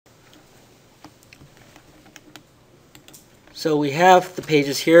So we have the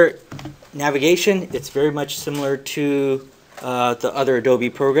pages here. Navigation, it's very much similar to the other Adobe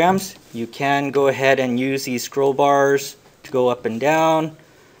programs. You can go ahead and use these scroll bars to go up and down.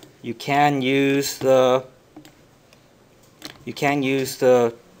 You can use the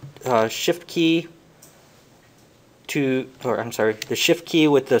shift key the shift key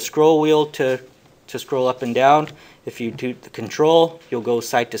with the scroll wheel to scroll up and down. If you do the control, you'll go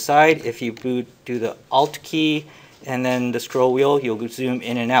side to side. If you do the alt key and then the scroll wheel, you'll zoom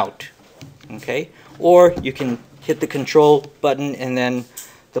in and out. Okay? Or you can hit the control button and then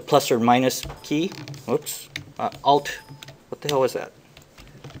the plus or minus key. Whoops. Alt. What the hell was that?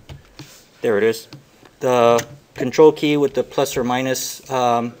 There it is. The control key with the plus or minus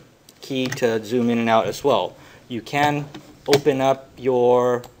key to zoom in and out as well. You can open up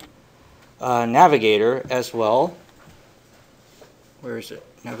your navigator as well. Where is it?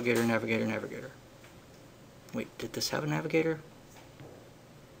 Navigator, navigator, navigator. Wait, did this have a navigator?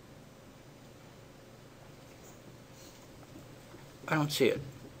 I don't see it.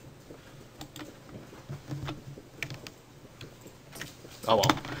 Oh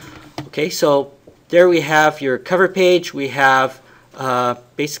well. Okay, so there we have your cover page. We have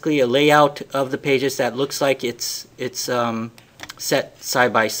basically a layout of the pages that looks like it's set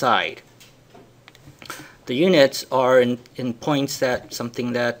side by side. The units are in points, that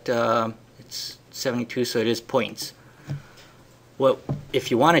something that it's 72, so it is points. Well, if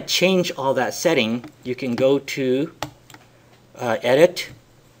you want to change all that setting, you can go to Edit,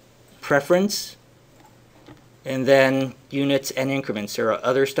 Preference, and then Units and Increments. There are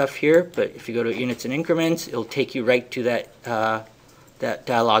other stuff here, but if you go to Units and Increments, it'll take you right to that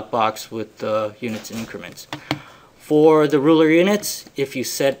dialog box with the units and increments. For the ruler units, if you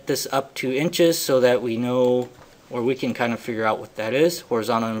set this up to inches so that we know, or we can kind of figure out what that is,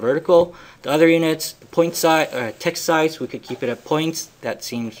 horizontal and vertical. The other units, the point size, text size, we could keep it at points. That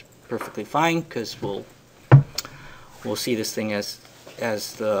seems perfectly fine because we'll see this thing as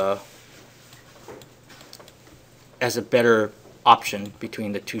a better option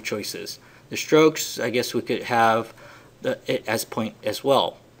between the two choices. The strokes, I guess we could have it as point as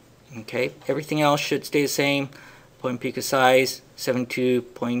well. Okay, everything else should stay the same. Point pico size, 72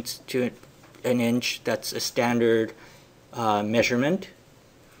 points to an inch. That's a standard measurement.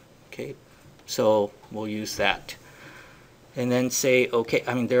 Okay, so we'll use that. And then say, okay,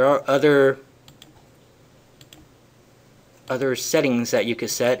 I mean there are other settings that you could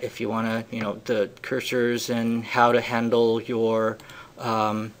set if you want to, you know, the cursors and how to handle your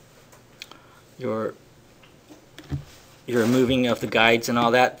moving of the guides and all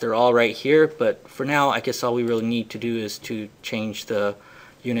that. They're all right here, but for now I guess all we really need to do is to change the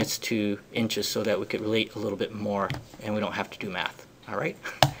units to inches so that we could relate a little bit more and we don't have to do math. Alright?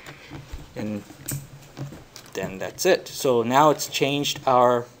 And then that's it. So now it's changed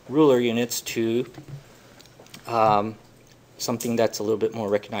our ruler units to something that's a little bit more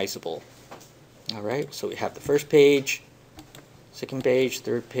recognizable. Alright, so we have the first page, second page,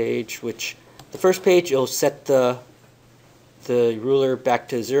 third page, which the first page you'll set the ruler back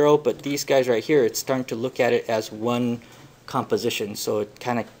to 0, but these guys right here, it's starting to look at it as one composition, so it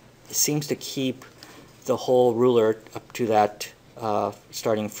kind of seems to keep the whole ruler up to that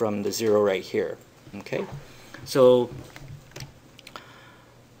starting from the 0 right here. Okay, so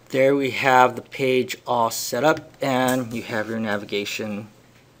there we have the page all set up and you have your navigation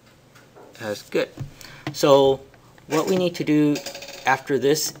as good. So what we need to do after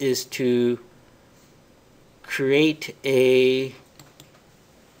this is to create a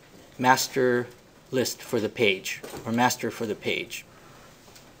master list for the page, or master for the page.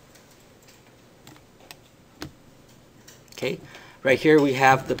 Okay, right here we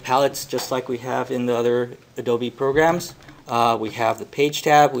have the palettes just like we have in the other Adobe programs. We have the page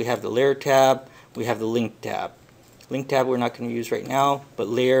tab, we have the layer tab, we have the link tab. Link tab we're not going to use right now, but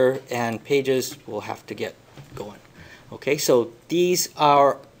layer and pages we'll have to get going. Okay, so these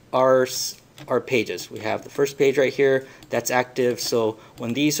are our pages. We have the first page right here that's active, so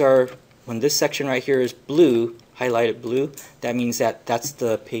when this section right here is blue, highlighted blue, that means that that's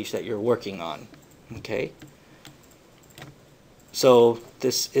the page that you're working on. Okay, so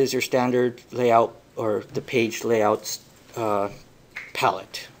this is your standard layout or the page layouts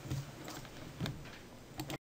palette.